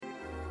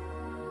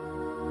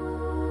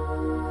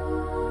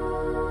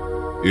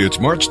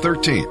It's March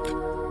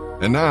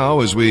 13th. And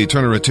now, as we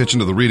turn our attention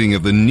to the reading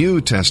of the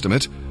New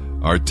Testament,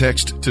 our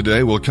text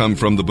today will come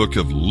from the book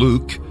of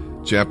Luke,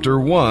 chapter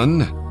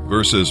 1,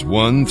 verses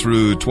 1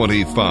 through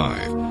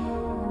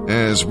 25.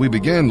 As we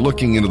begin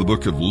looking into the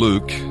book of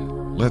Luke,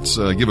 let's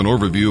give an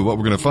overview of what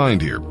we're going to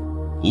find here.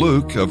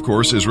 Luke, of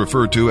course, is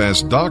referred to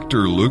as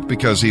Dr. Luke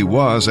because he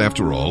was,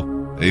 after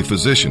all, a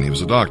physician. He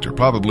was a doctor,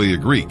 probably a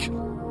Greek,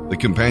 the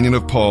companion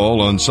of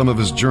Paul on some of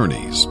his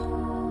journeys.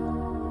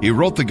 He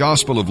wrote the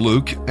Gospel of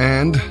Luke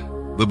and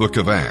the book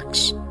of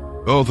Acts,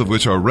 both of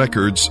which are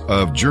records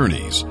of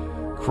journeys,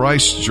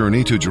 Christ's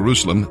journey to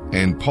Jerusalem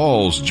and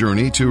Paul's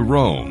journey to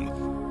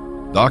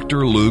Rome.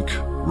 Dr. Luke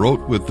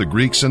wrote with the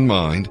Greeks in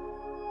mind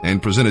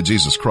and presented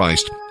Jesus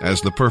Christ as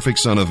the perfect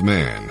Son of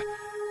Man,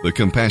 the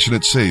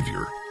compassionate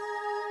Savior.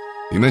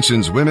 He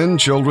mentions women,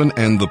 children,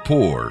 and the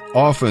poor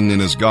often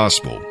in his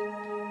Gospel,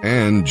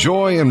 and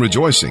joy and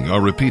rejoicing are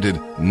repeated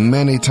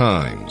many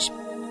times.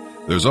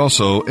 There's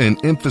also an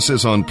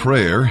emphasis on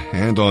prayer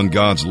and on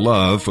God's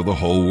love for the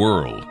whole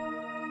world.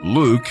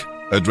 Luke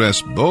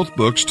addressed both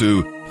books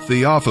to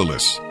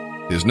Theophilus.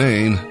 His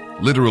name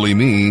literally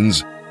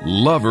means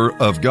lover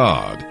of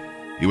God.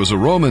 He was a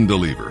Roman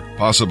believer,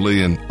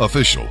 possibly an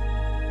official,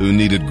 who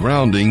needed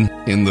grounding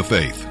in the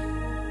faith.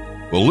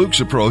 Well,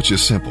 Luke's approach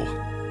is simple.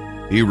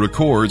 He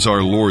records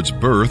our Lord's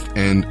birth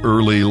and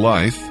early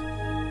life,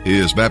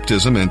 his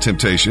baptism and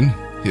temptation,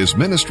 his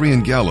ministry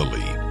in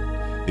Galilee,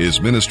 his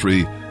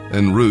ministry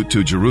en route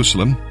to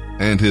Jerusalem,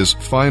 and his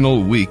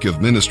final week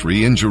of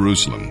ministry in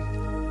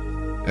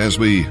Jerusalem. As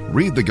we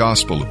read the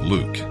Gospel of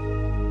Luke,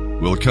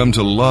 we'll come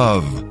to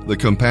love the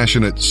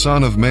compassionate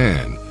Son of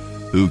Man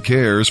who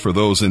cares for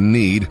those in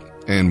need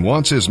and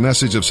wants his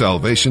message of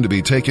salvation to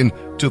be taken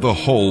to the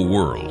whole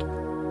world.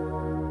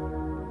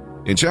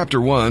 In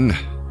chapter 1,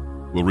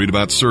 we'll read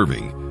about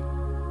serving.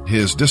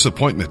 His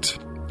disappointment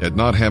at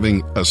not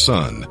having a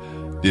son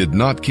did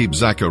not keep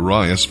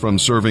Zacharias from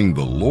serving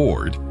the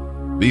Lord.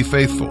 Be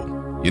faithful.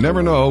 You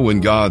never know when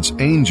God's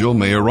angel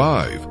may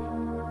arrive.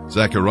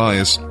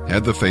 Zacharias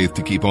had the faith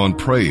to keep on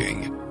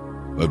praying,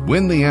 but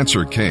when the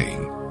answer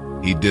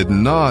came, he did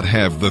not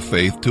have the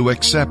faith to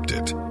accept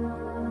it.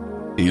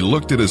 He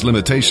looked at his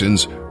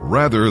limitations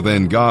rather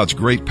than God's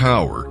great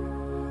power.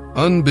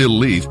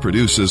 Unbelief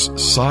produces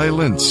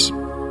silence.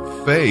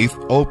 Faith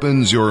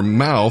opens your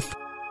mouth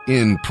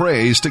in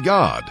praise to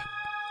God.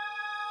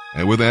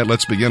 And with that,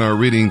 let's begin our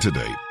reading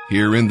today,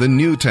 here in the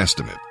New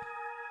Testament.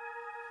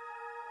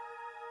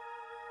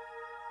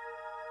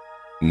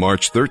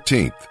 March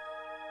 13th,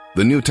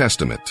 the New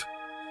Testament,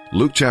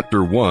 Luke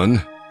chapter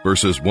 1,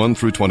 verses 1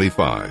 through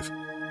 25.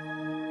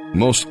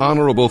 Most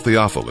honorable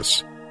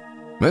Theophilus,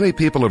 many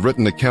people have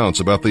written accounts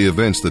about the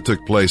events that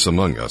took place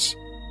among us.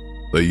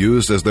 They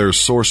used as their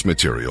source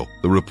material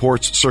the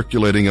reports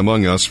circulating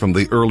among us from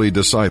the early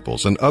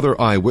disciples and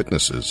other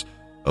eyewitnesses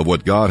of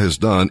what God has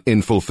done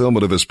in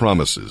fulfillment of his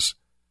promises.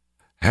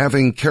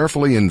 Having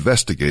carefully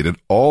investigated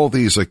all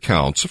these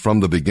accounts from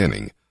the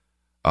beginning,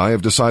 I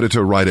have decided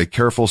to write a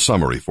careful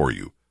summary for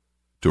you,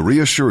 to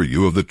reassure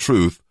you of the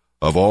truth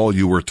of all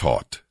you were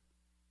taught.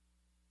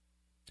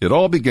 It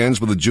all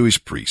begins with a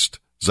Jewish priest,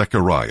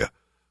 Zechariah,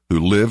 who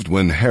lived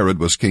when Herod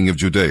was king of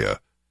Judea.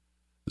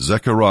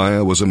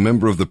 Zechariah was a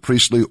member of the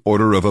priestly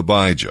order of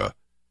Abijah.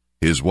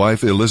 His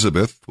wife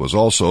Elizabeth was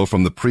also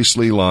from the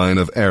priestly line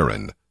of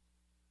Aaron.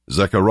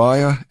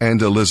 Zechariah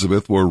and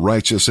Elizabeth were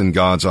righteous in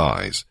God's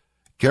eyes,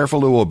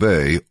 careful to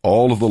obey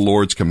all of the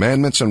Lord's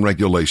commandments and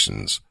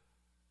regulations.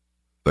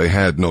 They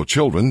had no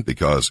children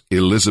because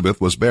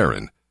Elizabeth was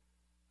barren,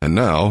 and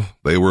now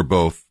they were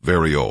both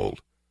very old.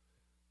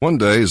 One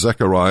day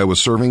Zechariah was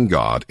serving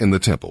God in the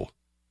temple,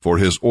 for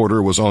his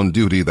order was on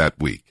duty that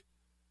week.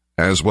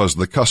 As was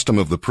the custom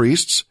of the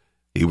priests,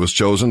 he was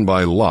chosen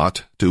by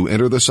lot to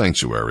enter the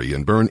sanctuary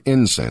and burn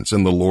incense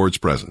in the Lord's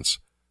presence.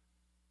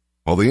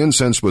 While the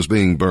incense was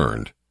being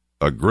burned,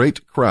 a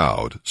great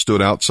crowd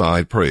stood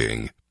outside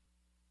praying.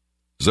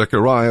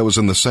 Zechariah was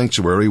in the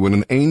sanctuary when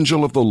an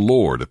angel of the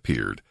Lord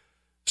appeared,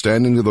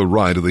 standing to the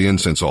right of the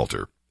incense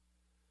altar.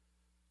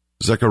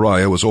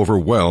 Zechariah was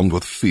overwhelmed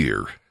with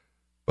fear,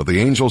 but the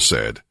angel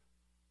said,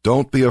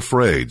 "Don't be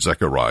afraid,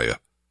 Zechariah,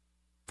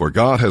 for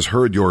God has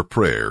heard your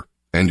prayer,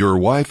 and your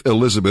wife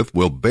Elizabeth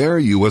will bear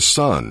you a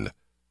son,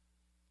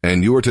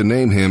 and you are to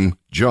name him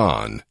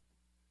John.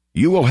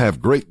 You will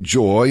have great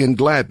joy and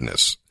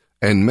gladness,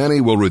 and many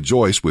will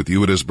rejoice with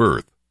you at his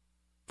birth,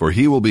 for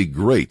he will be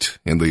great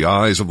in the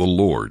eyes of the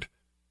Lord.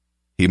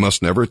 He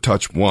must never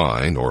touch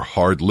wine or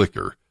hard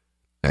liquor,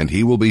 and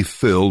he will be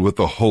filled with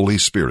the Holy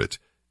Spirit,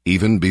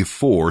 even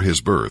before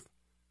his birth.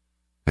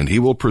 And he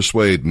will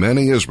persuade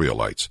many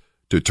Israelites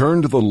to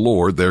turn to the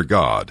Lord their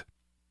God.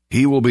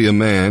 He will be a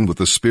man with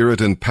the spirit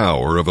and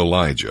power of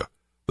Elijah,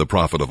 the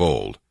prophet of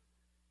old.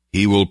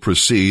 He will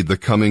precede the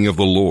coming of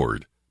the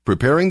Lord,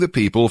 preparing the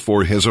people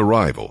for his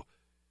arrival.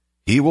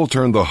 He will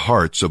turn the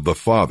hearts of the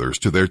fathers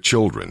to their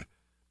children,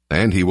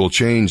 and he will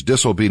change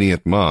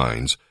disobedient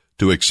minds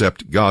to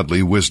accept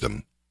godly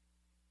wisdom."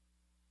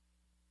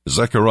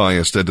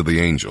 Zechariah said to the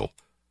angel,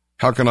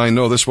 "How can I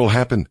know this will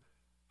happen?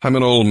 I'm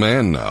an old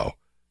man now,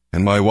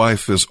 and my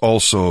wife is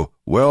also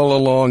well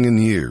along in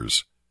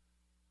years."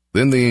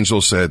 Then the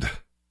angel said,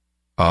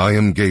 "I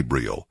am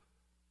Gabriel.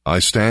 I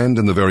stand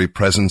in the very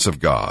presence of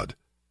God.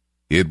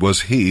 It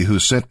was He who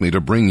sent me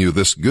to bring you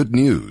this good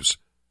news.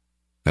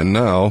 And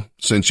now,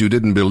 since you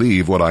didn't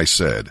believe what I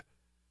said,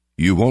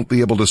 you won't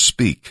be able to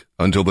speak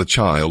until the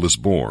child is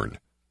born.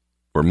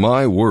 For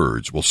my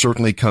words will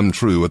certainly come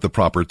true at the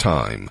proper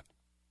time."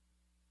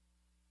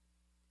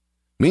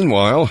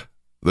 Meanwhile,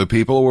 the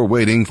people were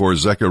waiting for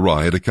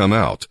Zechariah to come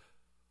out,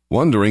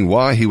 wondering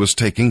why he was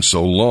taking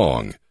so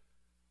long.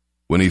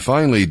 When he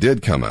finally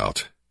did come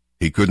out,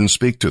 he couldn't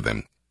speak to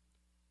them.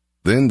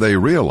 Then they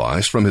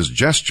realized from his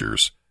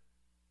gestures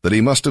that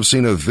he must have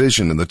seen a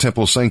vision in the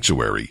temple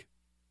sanctuary.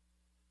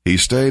 He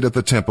stayed at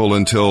the temple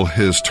until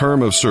his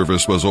term of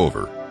service was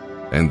over,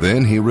 and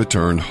then he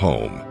returned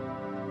home.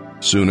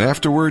 Soon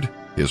afterward,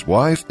 his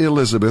wife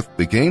Elizabeth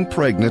became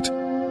pregnant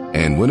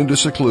and went into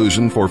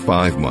seclusion for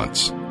 5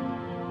 months.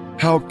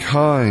 "How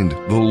kind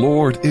the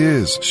Lord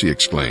is," she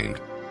exclaimed.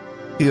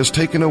 "He has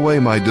taken away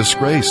my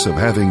disgrace of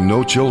having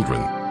no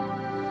children."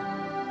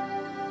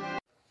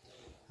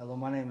 Hello,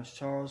 my name is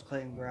Charles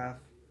Clayton Graff,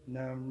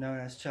 known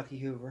as Chucky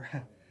Hoover.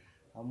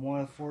 I'm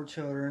one of 4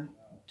 children,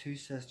 2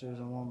 sisters,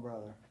 and 1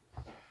 brother.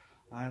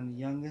 I am the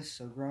youngest,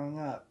 so growing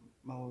up,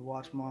 I would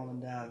watch Mom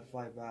and Dad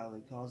fight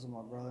badly, causing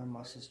my brother and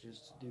my sisters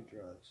to do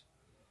drugs.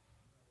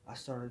 I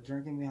started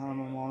drinking behind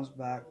my mom's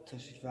back till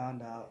she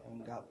found out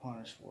and got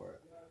punished for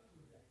it.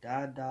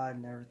 Dad died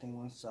and everything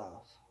went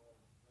south.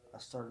 I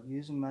started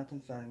using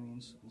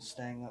methamphetamines and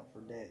staying up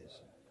for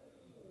days.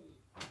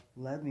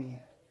 Led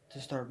me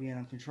to start being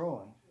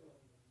uncontrolling.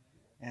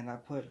 And I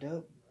put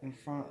dope in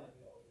front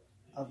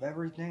of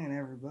everything and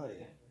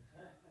everybody.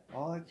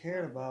 All I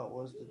cared about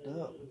was the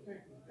dope,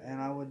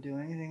 and I would do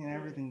anything and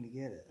everything to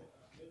get it.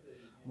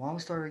 Mom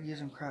started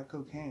using crack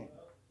cocaine,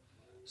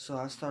 so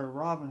I started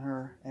robbing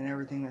her and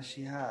everything that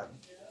she had.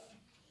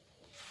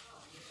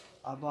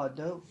 I bought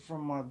dope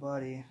from my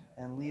buddy,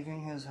 and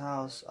leaving his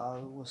house, I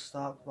was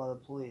stopped by the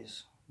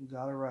police,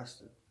 got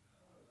arrested,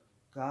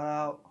 got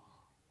out,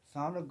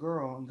 found a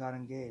girl and got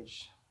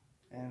engaged,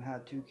 and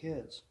had 2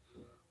 kids.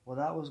 Well,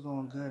 that was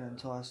going good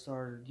until I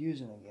started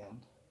using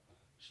again.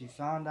 She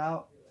found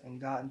out and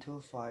got into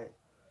a fight.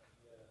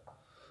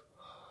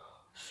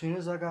 As soon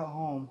as I got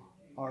home,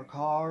 I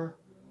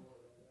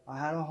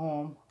had a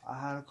home, I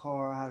had a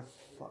car, I had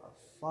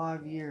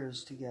 5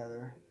 years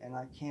together, and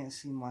I can't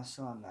see my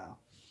son now.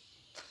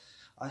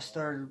 I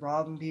started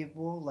robbing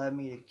people, led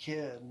me to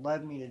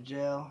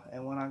jail,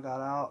 and when I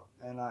got out,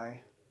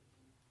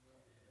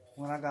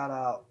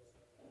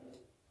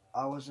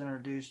 I was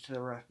introduced to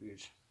the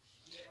refuge.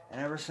 And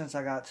ever since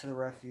I got to the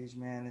refuge,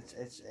 man, it's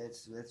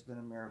been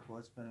a miracle.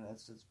 It's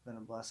been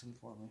a blessing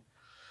for me.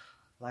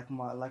 Like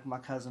my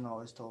cousin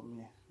always told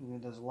me,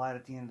 there's a light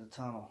at the end of the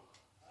tunnel,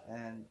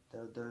 and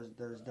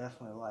there's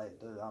definitely a light.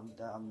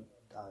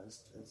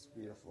 It's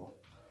beautiful.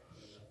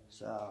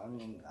 So I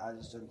mean, I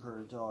just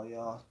encourage all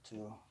y'all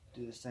to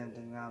do the same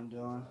thing that I'm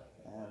doing,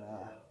 and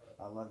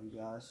I love you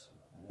guys,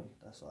 and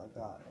that's all I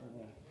got.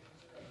 Amen.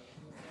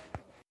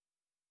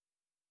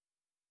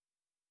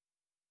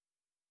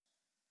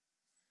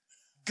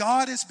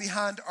 God is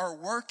behind our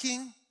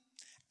working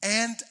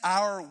and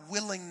our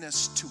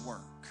willingness to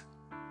work.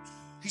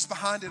 He's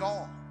behind it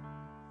all.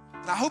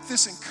 And I hope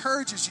this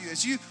encourages you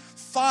as you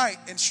fight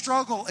and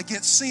struggle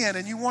against sin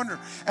and you wonder,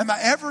 am I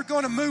ever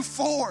going to move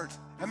forward?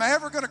 Am I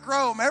ever going to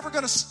grow? Am I ever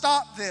going to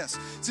stop this?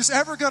 Is this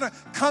ever going to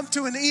come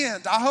to an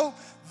end? I hope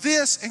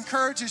this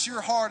encourages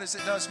your heart as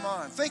it does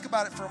mine. Think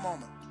about it for a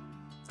moment.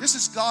 This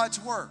is God's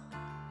work.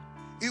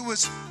 It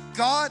was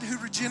God who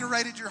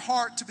regenerated your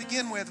heart to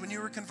begin with when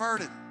you were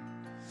converted.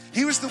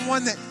 He was the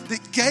one that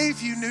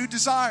gave you new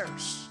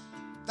desires.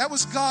 That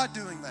was God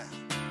doing that.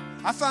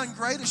 I find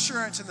great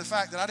assurance in the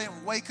fact that I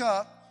didn't wake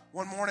up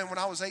one morning when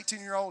I was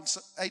 18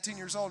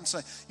 years old and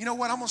say, you know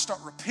what, I'm going to start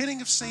repenting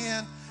of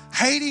sin,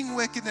 hating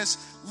wickedness,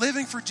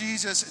 living for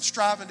Jesus, and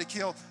striving to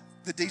kill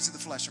the deeds of the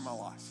flesh in my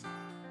life.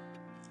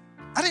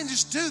 I didn't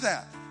just do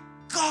that.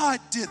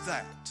 God did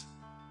that.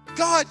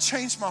 God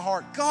changed my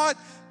heart. God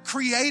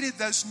created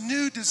those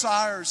new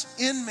desires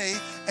in me,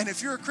 and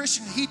if you're a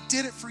Christian, He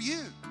did it for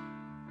you.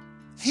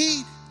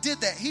 He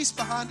did that. He's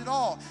behind it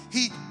all.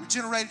 He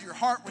regenerated your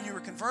heart when you were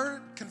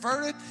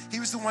converted. He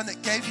was the one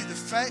that gave you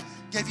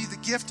the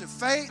gift of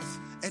faith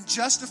and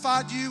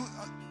justified you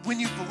when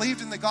you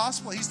believed in the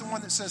gospel. He's the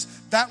one that says,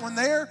 that one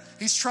there,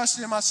 he's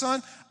trusted in my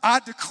son. I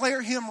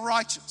declare him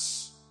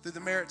righteous through the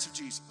merits of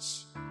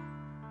Jesus.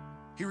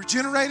 He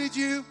regenerated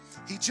you.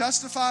 He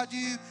justified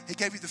you. He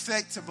gave you the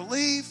faith to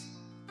believe.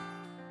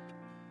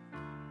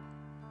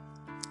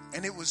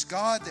 And it was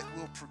God that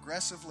will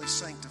progressively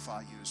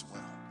sanctify you as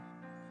well.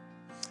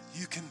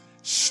 You can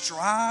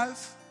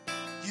strive,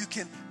 you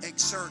can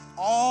exert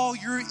all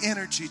your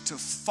energy to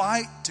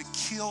fight, to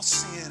kill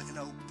sin and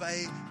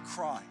obey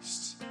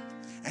Christ.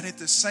 And at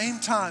the same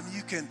time,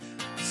 you can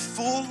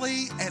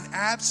fully and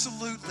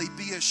absolutely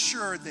be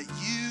assured that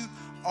you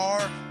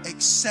are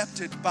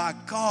accepted by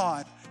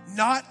God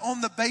not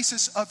on the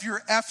basis of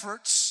your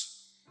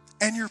efforts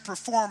and your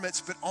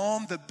performance, but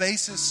on the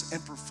basis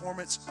and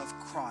performance of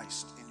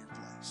Christ in your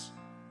place.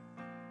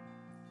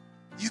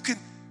 You can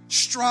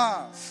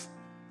strive,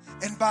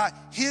 and by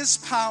His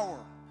power,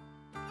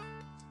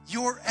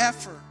 your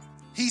effort,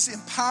 He's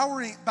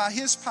empowering, by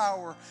His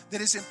power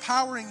that is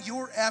empowering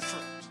your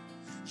effort,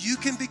 you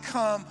can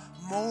become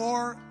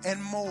more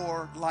and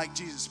more like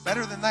Jesus.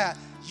 Better than that,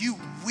 you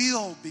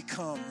will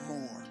become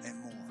more and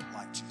more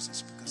like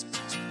Jesus because it's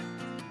His power.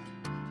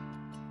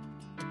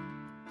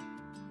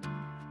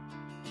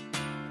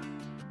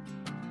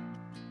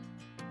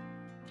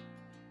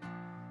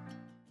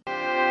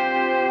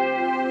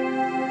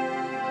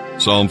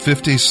 Psalm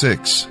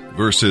 56,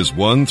 verses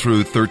 1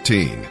 through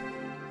 13.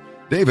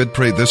 David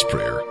prayed this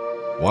prayer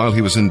while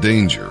he was in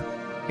danger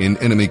in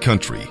enemy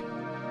country.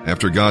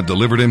 After God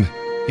delivered him,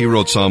 he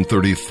wrote Psalm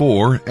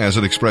 34 as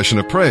an expression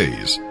of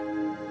praise.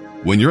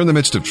 When you're in the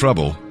midst of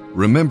trouble,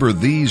 remember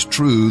these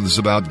truths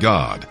about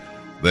God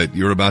that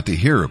you're about to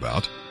hear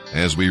about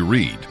as we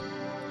read.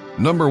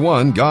 Number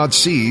 1, God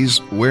sees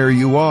where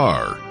you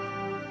are.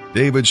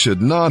 David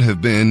should not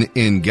have been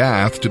in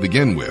Gath to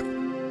begin with,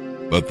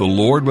 but the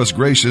Lord was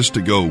gracious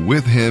to go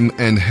with him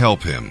and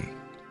help him.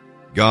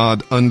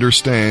 God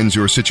understands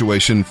your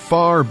situation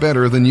far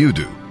better than you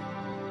do.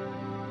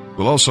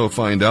 We'll also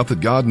find out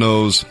that God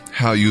knows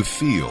how you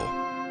feel.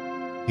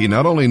 He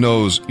not only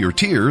knows your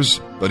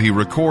tears, but He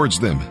records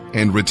them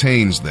and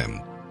retains them.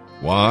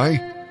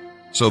 Why?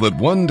 So that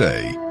one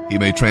day He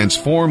may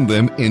transform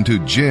them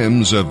into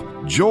gems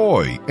of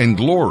joy and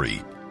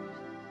glory.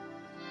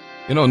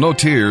 You know, no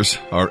tears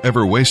are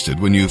ever wasted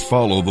when you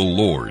follow the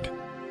Lord.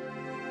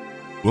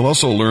 We'll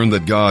also learn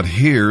that God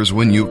hears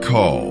when you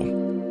call.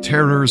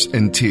 Terrors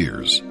and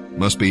tears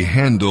must be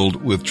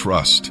handled with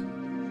trust.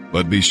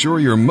 But be sure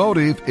your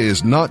motive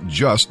is not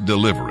just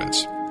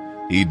deliverance.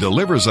 He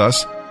delivers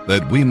us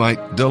that we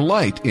might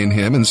delight in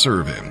Him and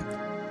serve Him.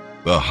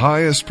 The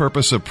highest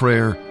purpose of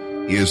prayer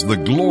is the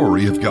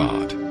glory of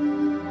God.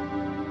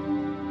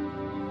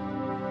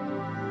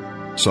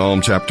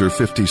 Psalm chapter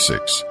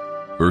 56,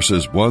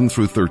 verses 1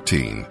 through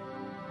 13.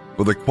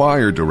 For the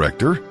choir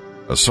director,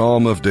 a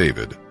psalm of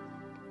David,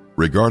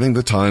 regarding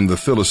the time the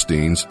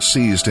Philistines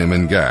seized him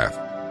in Gath,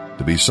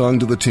 to be sung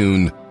to the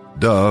tune,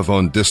 Dove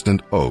on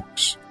Distant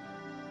Oaks.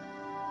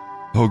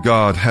 O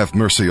God, have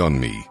mercy on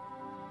me.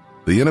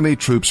 The enemy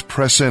troops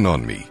press in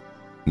on me.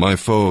 My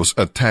foes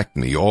attack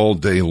me all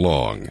day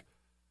long.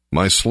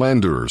 My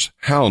slanderers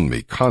hound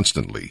me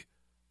constantly,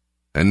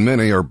 and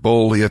many are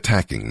boldly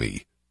attacking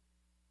me.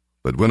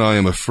 But when I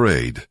am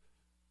afraid,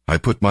 I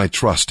put my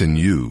trust in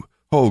you.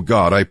 O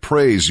God, I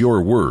praise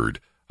your word.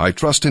 I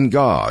trust in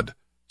God.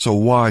 So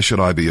why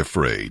should I be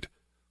afraid?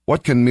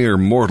 What can mere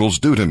mortals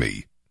do to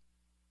me?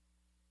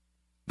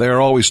 They are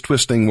always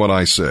twisting what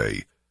I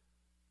say.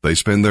 They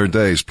spend their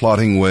days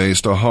plotting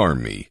ways to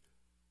harm me.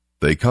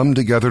 They come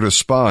together to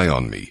spy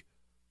on me,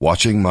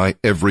 watching my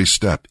every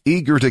step,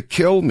 eager to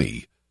kill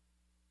me.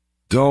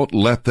 Don't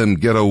let them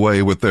get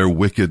away with their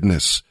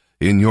wickedness.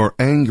 In your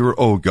anger,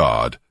 O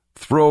God,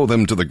 throw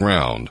them to the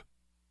ground.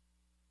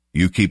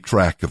 You keep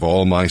track of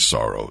all my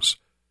sorrows.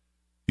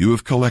 You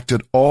have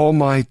collected all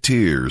my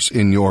tears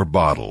in your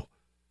bottle.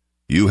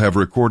 You have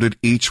recorded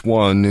each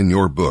one in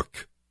your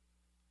book.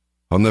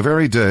 On the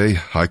very day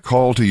I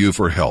call to you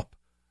for help,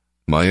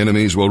 my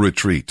enemies will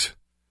retreat.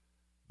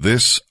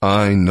 This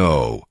I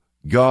know,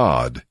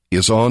 God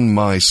is on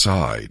my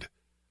side.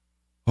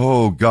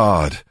 Oh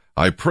God,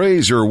 I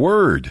praise your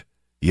word.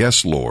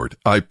 Yes, Lord,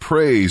 I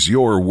praise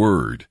your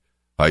word.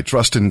 I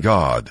trust in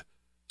God,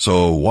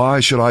 so why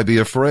should I be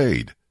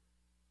afraid?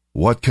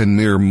 What can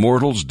mere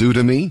mortals do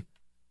to me?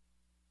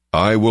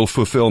 I will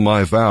fulfill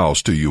my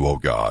vows to you, O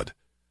God,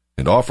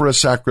 and offer a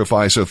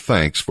sacrifice of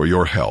thanks for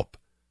your help.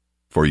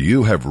 For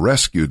you have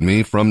rescued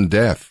me from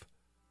death.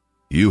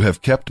 You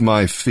have kept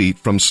my feet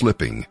from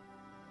slipping.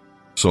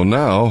 So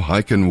now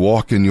I can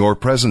walk in your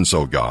presence,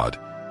 O God,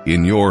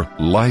 in your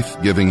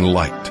life-giving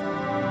light.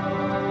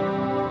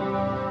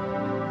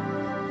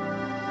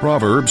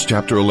 Proverbs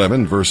chapter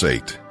 11, verse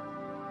 8.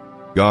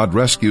 God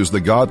rescues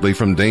the godly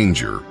from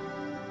danger,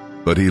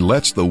 but He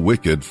lets the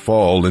wicked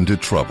fall into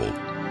trouble.